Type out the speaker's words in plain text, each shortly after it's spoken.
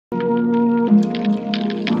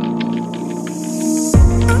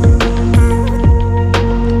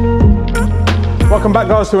Welcome back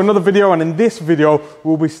guys to another video, and in this video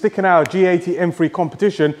we'll be sticking our G80 M3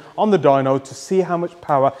 competition on the dyno to see how much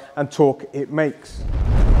power and torque it makes.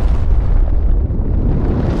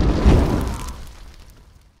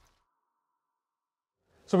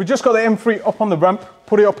 So we just got the M3 up on the ramp,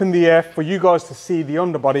 put it up in the air for you guys to see the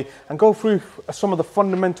underbody and go through some of the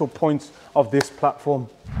fundamental points of this platform.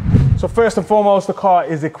 So first and foremost, the car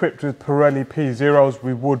is equipped with Pirelli P0s.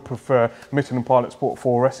 We would prefer Michelin Pilot Sport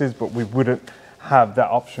 4Ss, but we wouldn't have that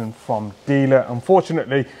option from dealer,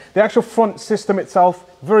 unfortunately. The actual front system itself,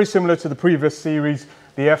 very similar to the previous series,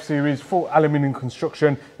 the F series, full aluminium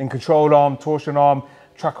construction in control arm, torsion arm,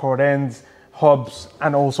 track rod ends, hubs,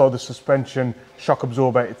 and also the suspension shock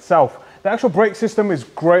absorber itself. The actual brake system is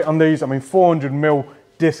great on these. I mean, 400mm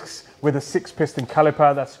discs with a 6-piston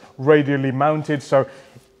caliper that's radially mounted, so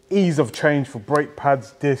ease of change for brake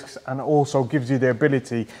pads, discs, and also gives you the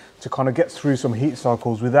ability to kind of get through some heat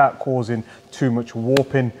cycles without causing too much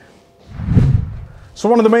warping. So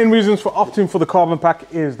one of the main reasons for opting for the carbon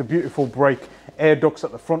pack is the beautiful brake air ducts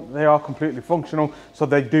at the front. They are completely functional, so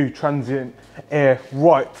they do transient air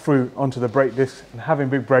right through onto the brake discs, and having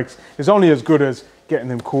big brakes is only as good as getting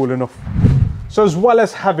them cool enough. So as well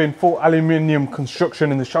as having full aluminium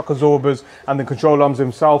construction in the shock absorbers and the control arms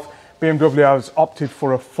themselves, BMW has opted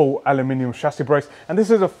for a full aluminium chassis brace, and this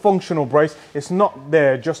is a functional brace. It's not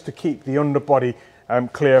there just to keep the underbody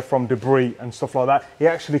clear from debris and stuff like that. It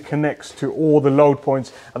actually connects to all the load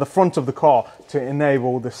points at the front of the car to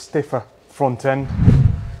enable the stiffer front end.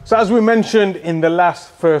 So as we mentioned in the last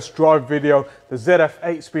first drive video, the ZF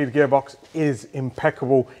 8-speed gearbox is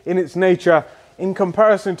impeccable in its nature. In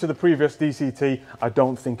comparison to the previous DCT, I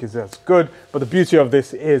don't think is as good, but the beauty of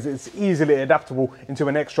this is it's easily adaptable into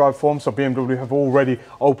an X-Drive form, so BMW have already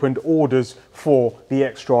opened orders for the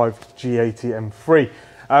X-Drive G80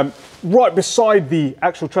 M3. Right beside the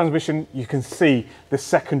actual transmission, you can see the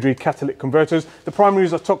secondary catalytic converters. The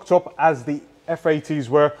primaries are tucked up as the F80s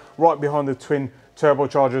were, right behind the twin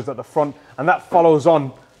turbochargers at the front, and that follows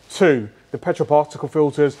on to the petrol particle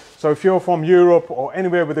filters. So if you're from Europe or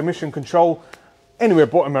anywhere with emission control, anywhere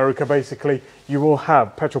but America basically, you will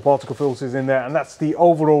have petrol particle filters in there, and that's the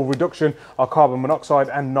overall reduction of carbon monoxide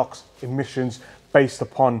and NOx emissions based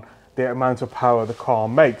upon the amount of power the car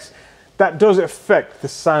makes. That does affect the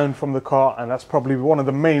sound from the car, and that's probably one of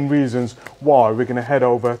the main reasons why we're going to head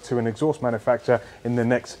over to an exhaust manufacturer in the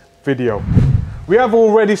next video. We have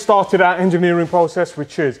already started our engineering process,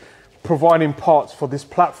 which is providing parts for this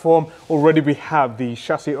platform. Already we have the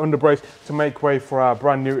chassis underbrace to make way for our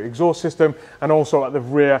brand new exhaust system, and also at the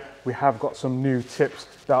rear we have got some new tips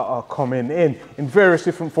that are coming in various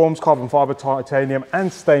different forms, carbon fiber, titanium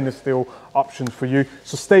and stainless steel options for you,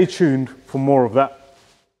 so stay tuned for more of that.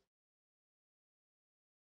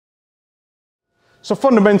 So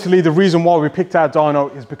fundamentally, the reason why we picked our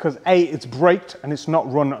dyno is because A, it's braked and it's not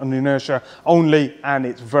run on inertia only, and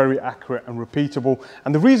it's very accurate and repeatable.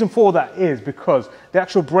 And the reason for that is because the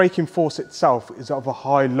actual braking force itself is of a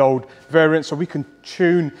high load variant, so we can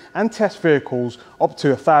tune and test vehicles up to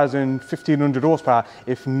 1,000, 1,500 horsepower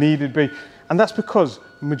if needed be. And that's because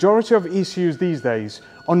the majority of ECUs these days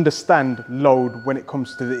understand load when it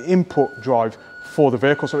comes to the input drive for the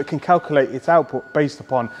vehicle, so it can calculate its output based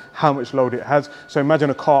upon how much load it has. So imagine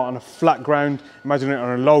a car on a flat ground, imagine it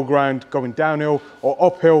on a low ground going downhill or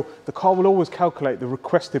uphill. The car will always calculate the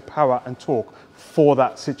requested power and torque for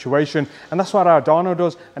that situation, and that's what our dyno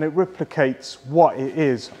does, and it replicates what it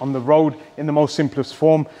is on the road in the most simplest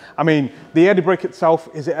form. I mean, the eddy brake itself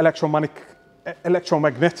is an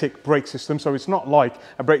electromagnetic brake system, so it's not like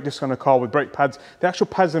a brake disc on a car with brake pads. The actual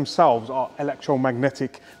pads themselves are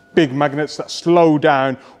electromagnetic big magnets that slow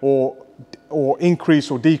down or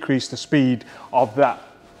increase or decrease the speed of that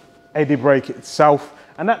eddy brake itself,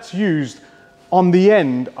 and that's used on the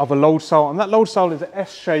end of a load cell, and that load cell is an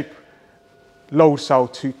S-shaped load cell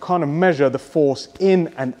to kind of measure the force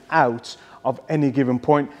in and out of any given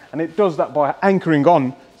point, and it does that by anchoring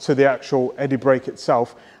on to the actual eddy brake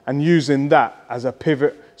itself and using that as a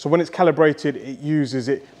pivot. So when it's calibrated, it uses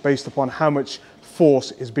it based upon how much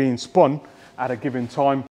force is being spun at a given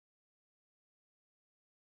time.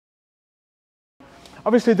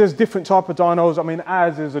 Obviously there's different type of dynos. I mean,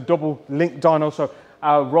 ours is a double link dyno, so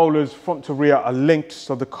our rollers front to rear are linked,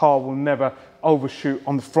 so the car will never overshoot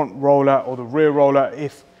on the front roller or the rear roller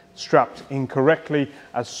if strapped incorrectly,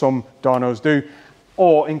 as some dynos do,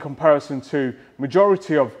 or in comparison to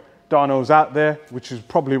majority of dynos out there, which is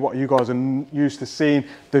probably what you guys are used to seeing,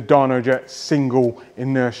 the Dynojet single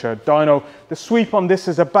inertia dyno. The sweep on this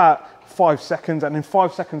is about 5 seconds, and in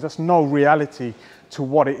 5 seconds, that's no reality to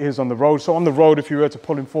what it is on the road. So on the road, if you were to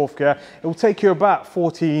pull in fourth gear, it will take you about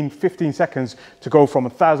 14, 15 seconds to go from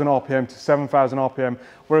 1,000 RPM to 7,000 RPM,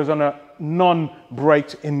 whereas on a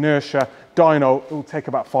non-braked inertia dyno, it will take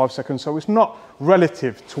about 5 seconds. So it's not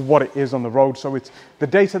relative to what it is on the road. So it's the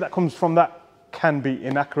data that comes from that can be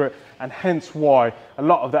inaccurate, and hence why a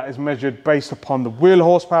lot of that is measured based upon the wheel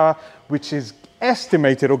horsepower, which is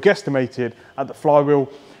estimated or guesstimated at the flywheel.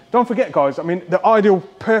 Don't forget, guys, I mean, the ideal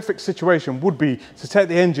perfect situation would be to take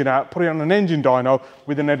the engine out, put it on an engine dyno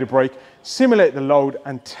with an eddy brake, simulate the load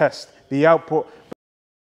and test the output.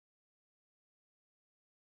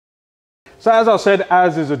 So as I said,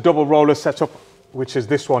 ours is a double roller setup, which is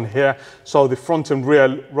this one here. So the front and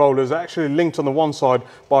rear rollers are actually linked on the one side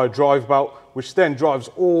by a drive belt, which then drives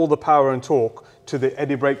all the power and torque to the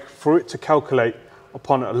eddy brake for it to calculate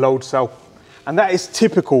upon a load cell. And that is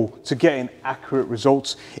typical to getting accurate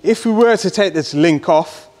results. If we were to take this link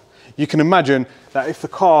off, you can imagine that if the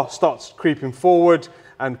car starts creeping forward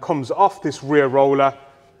and comes off this rear roller,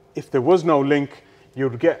 if there was no link,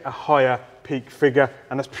 you'd get a higher peak figure,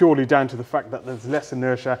 and that's purely down to the fact that there's less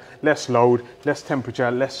inertia, less load, less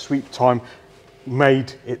temperature, less sweep time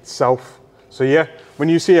made itself. So yeah, when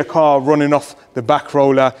you see a car running off the back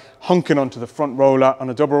roller, honking onto the front roller on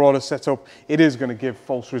a double roller setup, it is going to give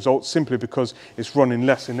false results simply because it's running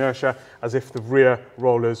less inertia, as if the rear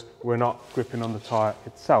rollers were not gripping on the tyre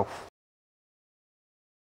itself.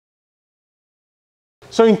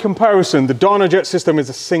 So in comparison, the Dynojet system is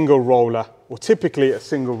a single roller, or typically a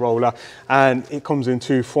single roller, and it comes in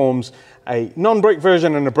two forms, a non-brake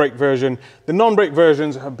version and a brake version. The non-brake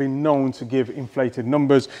versions have been known to give inflated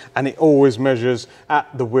numbers, and it always measures at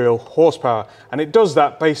the wheel horsepower. And it does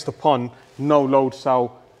that based upon no load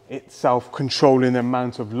cell itself controlling the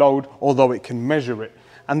amount of load, although it can measure it.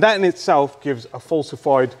 And that in itself gives a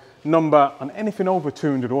falsified number on anything over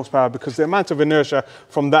 200 horsepower, because the amount of inertia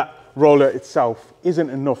from that roller itself isn't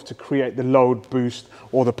enough to create the load boost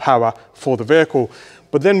or the power for the vehicle.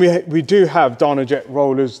 But then we do have Dynojet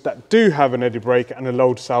rollers that do have an eddy brake and a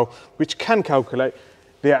load cell, which can calculate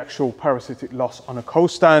the actual parasitic loss on a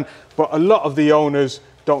coast stand. But a lot of the owners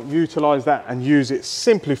don't utilize that and use it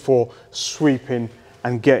simply for sweeping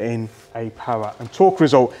and getting a power and torque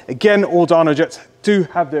result. Again, all Dynojets do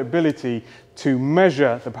have the ability to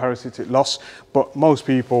measure the parasitic loss, but most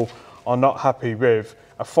people are not happy with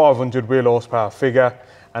a 500 wheel horsepower figure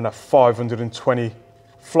and a 520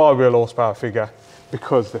 flywheel horsepower figure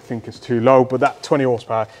because they think it's too low. But that 20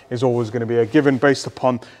 horsepower is always going to be a given based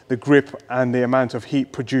upon the grip and the amount of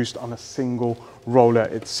heat produced on a single roller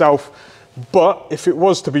itself. But if it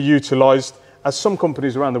was to be utilized, as some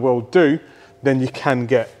companies around the world do, then you can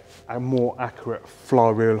get a more accurate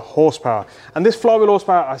flywheel horsepower. And this flywheel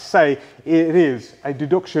horsepower, I say, it is a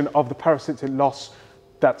deduction of the parasitic loss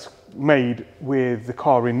that's made with the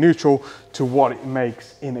car in neutral to what it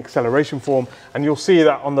makes in acceleration form. And you'll see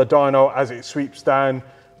that on the dyno as it sweeps down,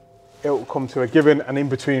 it will come to a given, and in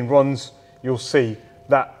between runs, you'll see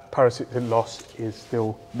that parasitic loss is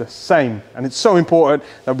still the same. And it's so important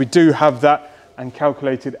that we do have that and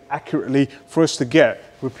calculated accurately for us to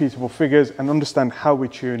get repeatable figures and understand how we're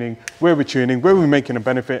tuning, where we're making a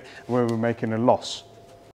benefit, and where we're making a loss.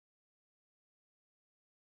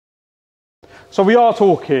 So we are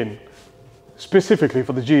talking specifically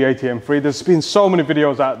for the G80 M3. There's been so many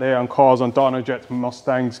videos out there on cars, on Dynojets,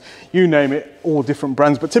 Mustangs, you name it, all different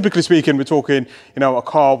brands. But typically speaking, we're talking, you know, a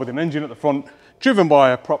car with an engine at the front, driven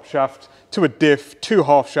by a prop shaft to a diff, two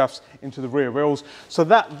half shafts into the rear wheels. So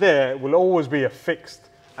that there will always be a fixed,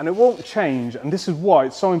 and it won't change. And this is why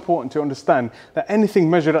it's so important to understand that anything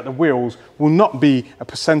measured at the wheels will not be a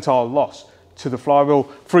percentile loss to the flywheel.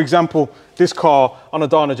 For example, this car on a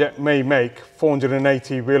Dynojet may make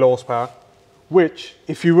 480 wheel horsepower, which,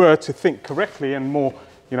 if you were to think correctly and more,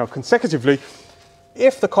 you know, consecutively,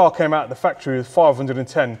 if the car came out of the factory with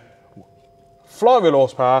 510 flywheel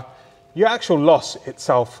horsepower, your actual loss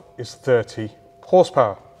itself is 30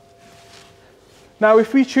 horsepower. Now,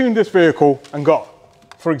 if we tuned this vehicle and got,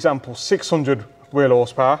 for example, 600 wheel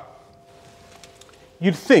horsepower,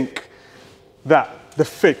 you'd think that the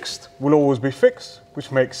fixed will always be fixed,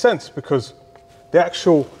 which makes sense because the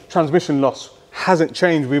actual transmission loss hasn't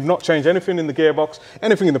changed. We've not changed anything in the gearbox,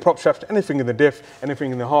 anything in the prop shaft, anything in the diff,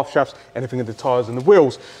 anything in the half shafts, anything in the tyres and the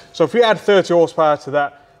wheels. So if we add 30 horsepower to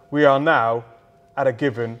that, we are now at a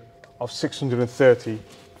given of 630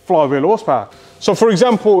 flywheel horsepower. So for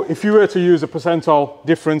example, if you were to use a percentile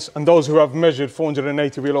difference, and those who have measured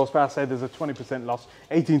 480 wheel horsepower say there's a 20% loss,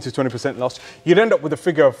 18 to 20% loss, you'd end up with a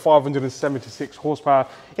figure of 576 horsepower.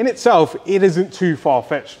 In itself, it isn't too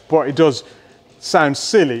far-fetched, but it does sound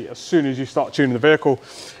silly as soon as you start tuning the vehicle.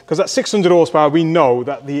 Because at 600 horsepower, we know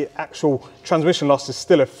that the actual transmission loss is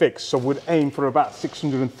still a fix, so we'd aim for about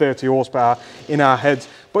 630 horsepower in our heads.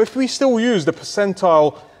 But if we still use the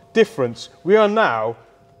percentile difference, we are now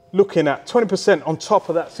looking at 20% on top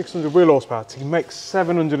of that 600 wheel horsepower to make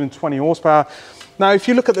 720 horsepower. Now, if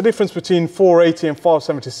you look at the difference between 480 and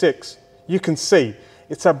 576, you can see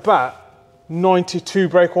it's about 92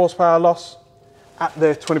 brake horsepower loss at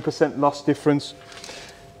the 20% loss difference.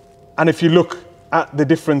 And if you look at the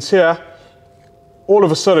difference here, all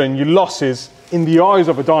of a sudden your losses in the eyes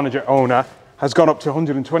of a Dynojet owner has gone up to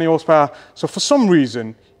 120 horsepower. So for some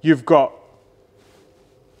reason, you've got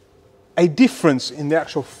a difference in the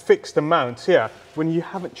actual fixed amount here when you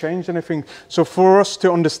haven't changed anything. So for us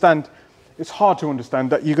to understand, it's hard to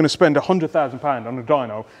understand that you're going to spend £100,000 on a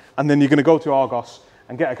dyno and then you're going to go to Argos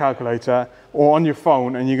and get a calculator, or on your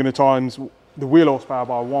phone, and you're going to times the wheel horsepower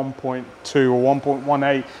by 1.2 or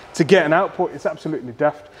 1.18 to get an output. It's absolutely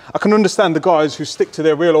daft. I can understand the guys who stick to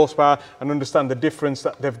their wheel horsepower and understand the difference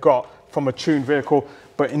that they've got from a tuned vehicle,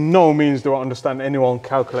 but in no means do I understand anyone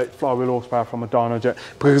calculate flywheel horsepower from a Dynojet,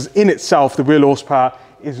 because in itself the wheel horsepower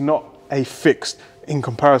is not a fixed in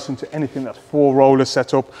comparison to anything that's 4 roller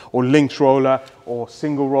setup or links roller or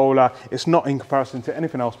single roller. It's not in comparison to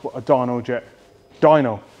anything else but a Dynojet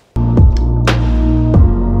dyno.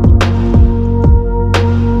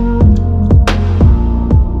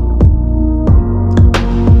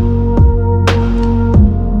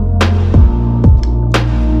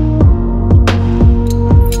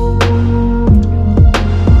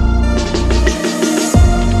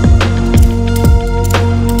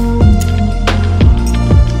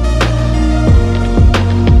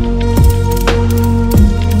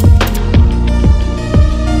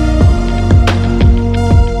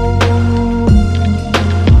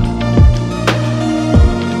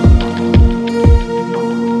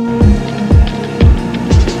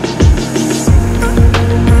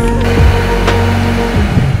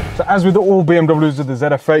 As with all BMWs with the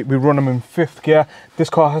ZF8, we run them in 5th gear. This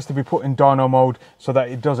car has to be put in dyno mode so that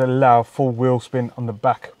it does allow full wheel spin on the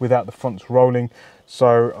back without the fronts rolling.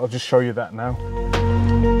 So I'll just show you that now.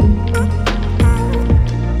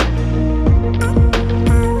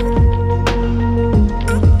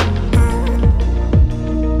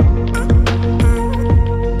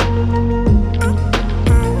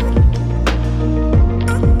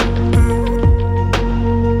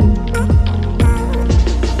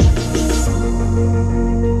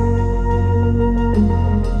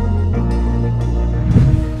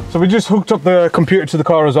 So we just hooked up the computer to the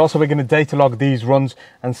car as well, so we're going to data log these runs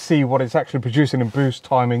and see what it's actually producing in boost,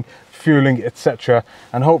 timing, fueling, etc.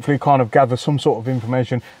 and hopefully kind of gather some sort of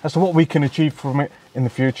information as to what we can achieve from it in the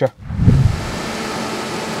future.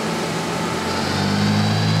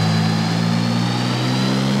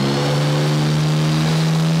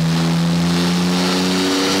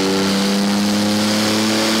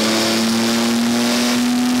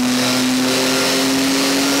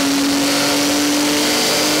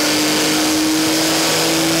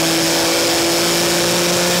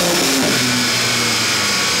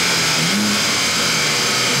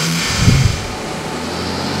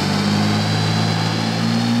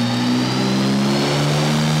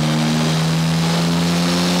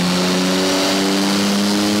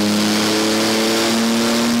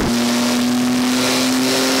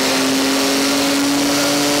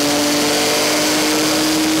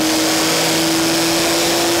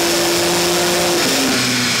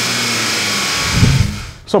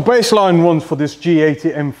 So baseline runs for this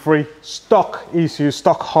G80 M3, stock ECU,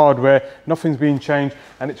 stock hardware, nothing's been changed,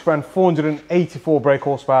 and it's ran 484 brake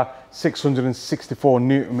horsepower, 664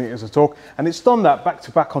 Newton meters of torque, and it's done that back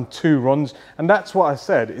to back on 2 runs. And that's what I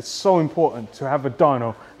said, it's so important to have a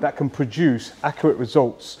dyno that can produce accurate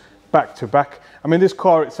results back to back. I mean, this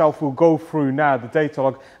car itself will go through now the data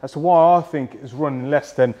log as to why I think it's running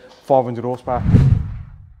less than 500 horsepower.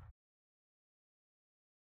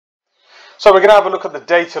 So we're going to have a look at the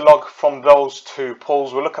data log from those 2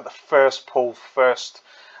 pulls. We'll look at the first pull first,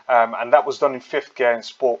 and that was done in 5th gear in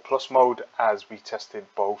Sport Plus mode as we tested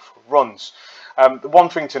both runs. The one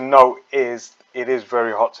thing to note is it is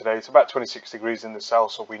very hot today. It's about 26 degrees in the cell,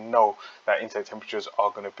 so we know that intake temperatures are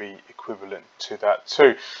going to be equivalent to that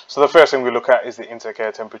too. So the first thing we look at is the intake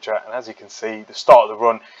air temperature, and as you can see, the start of the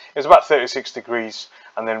run is about 36 degrees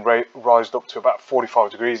and then rised up to about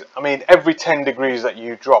 45 degrees. I mean, every 10 degrees that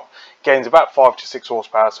you drop gains about 5 to 6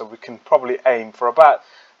 horsepower, so we can probably aim for about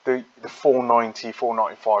the 490,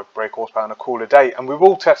 495 brake horsepower on a cooler day, and we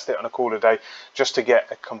will test it on a cooler day just to get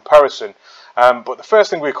a comparison. But the first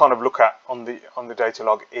thing we kind of look at on the data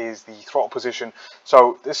log is the throttle position.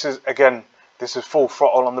 So this is again This is full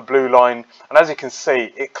throttle on the blue line, and as you can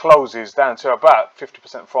see, it closes down to about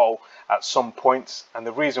 50% throttle at some points, and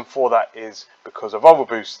the reason for that is because of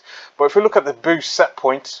overboost. But if we look at the boost set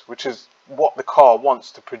point, which is what the car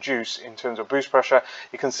wants to produce in terms of boost pressure,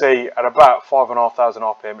 you can see at about 5,500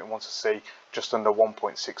 RPM it wants to see just under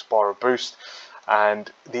 1.6 bar of boost,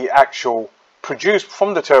 and the actual produced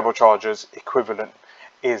from the turbochargers equivalent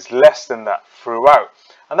is less than that throughout,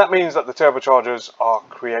 and that means that the turbochargers are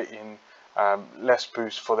creating less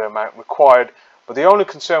boost for the amount required. But the only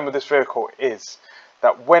concern with this vehicle is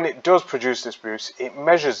that when it does produce this boost, it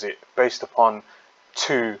measures it based upon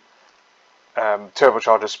two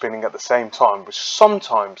turbochargers spinning at the same time, which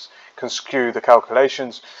sometimes can skew the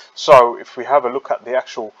calculations. So if we have a look at the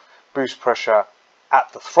actual boost pressure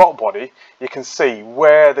at the throttle body, you can see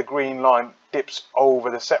where the green line dips over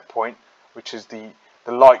the set point, which is the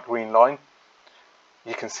light green line.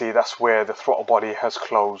 You can see that's where the throttle body has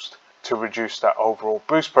closed to reduce that overall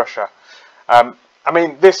boost pressure. I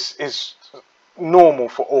mean, this is normal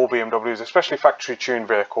for all BMWs, especially factory tuned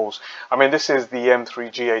vehicles. I mean, this is the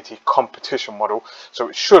M3 G80 competition model, so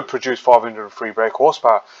it should produce 503 brake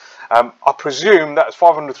horsepower. I presume that is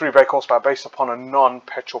 503 brake horsepower based upon a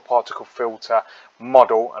non-petrol particle filter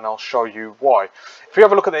model, and I'll show you why. If you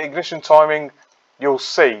have a look at the ignition timing, you'll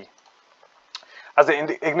see as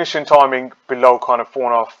the ignition timing below kind of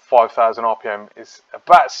 4,500 RPM is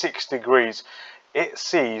about 6 degrees, it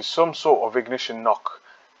sees some sort of ignition knock,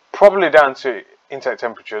 probably down to intake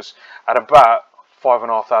temperatures at about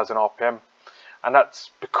 5,500 RPM, and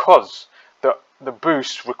that's because the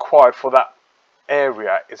boost required for that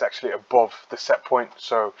area is actually above the set point.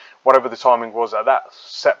 So whatever the timing was at that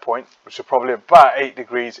set point, which is probably about 8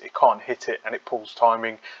 degrees, it can't hit it, and it pulls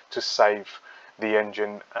timing to save the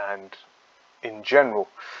engine and in general.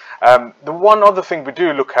 The one other thing we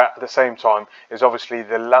do look at the same time is obviously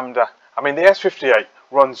the lambda. I mean, the S58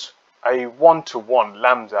 runs a 1-to-1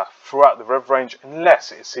 lambda throughout the rev range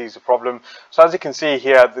unless it sees a problem. So as you can see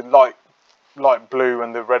here, the light blue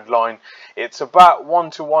and the red line, it's about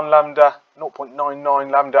 1-to-1 lambda,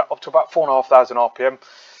 0.99 lambda, up to about 4,500 RPM,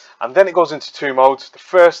 and then it goes into two modes. The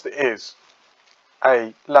first is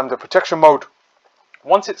a lambda protection mode.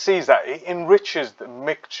 Once it sees that, it enriches the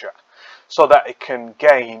mixture so that it can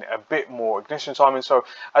gain a bit more ignition timing. So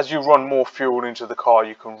as you run more fuel into the car,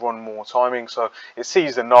 you can run more timing. So it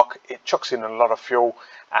sees the knock, it chucks in a lot of fuel,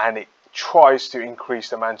 and it tries to increase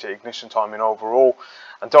the amount of ignition timing overall.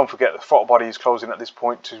 And don't forget, the throttle body is closing at this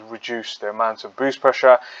point to reduce the amount of boost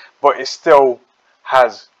pressure, but it still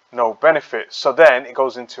has no benefit. So then it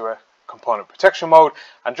goes into a component protection mode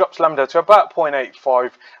and drops lambda to about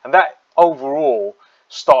 0.85, and that overall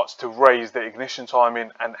starts to raise the ignition timing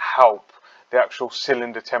and help the actual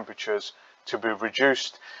cylinder temperatures to be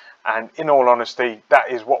reduced. And in all honesty,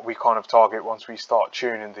 that is what we kind of target once we start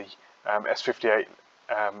tuning the S58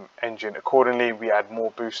 engine accordingly. We add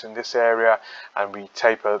more boost in this area and we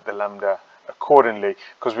taper the lambda accordingly,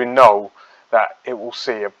 because we know that it will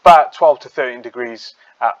see about 12 to 13 degrees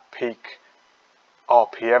at peak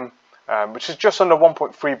RPM, which is just under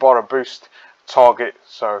 1.3 bar of boost target.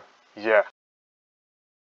 So yeah,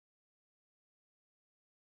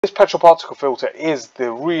 this petrol particle filter is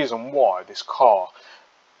the reason why this car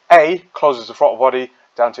A, closes the throttle body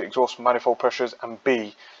down to exhaust manifold pressures, and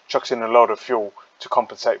B, chucks in a load of fuel to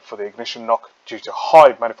compensate for the ignition knock due to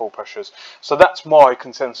high manifold pressures. So that's my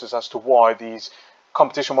consensus as to why these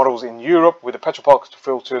competition models in Europe with the petrol particle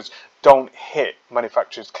filters don't hit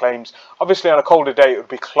manufacturers' claims. Obviously on a colder day it would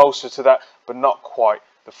be closer to that, but not quite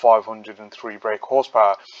the 503 brake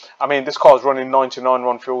horsepower. I mean, this car is running 99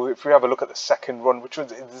 run fuel. If we have a look at the second run, which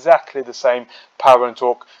was exactly the same power and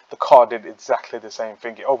torque, the car did exactly the same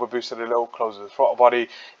thing. It overboosted a little, closed the throttle body,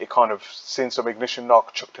 it kind of seen some ignition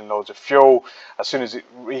knock, chucked in loads of fuel. As soon as it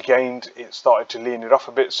regained, it started to lean it off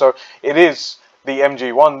a bit. So it is the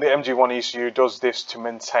MG1. The MG1 ECU does this to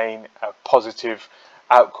maintain a positive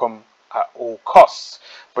outcome at all costs.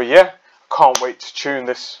 But yeah, can't wait to tune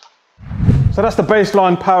this. So that's the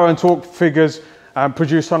baseline power and torque figures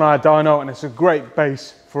produced on our dyno, and it's a great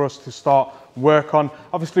base for us to start work on.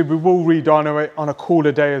 Obviously we will re-dyno it on a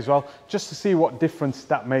cooler day as well, just to see what difference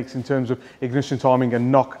that makes in terms of ignition timing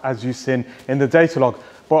and knock, as you've seen in the Datalog.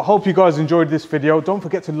 But I hope you guys enjoyed this video. Don't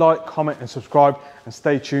forget to like, comment and subscribe, and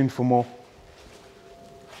stay tuned for more.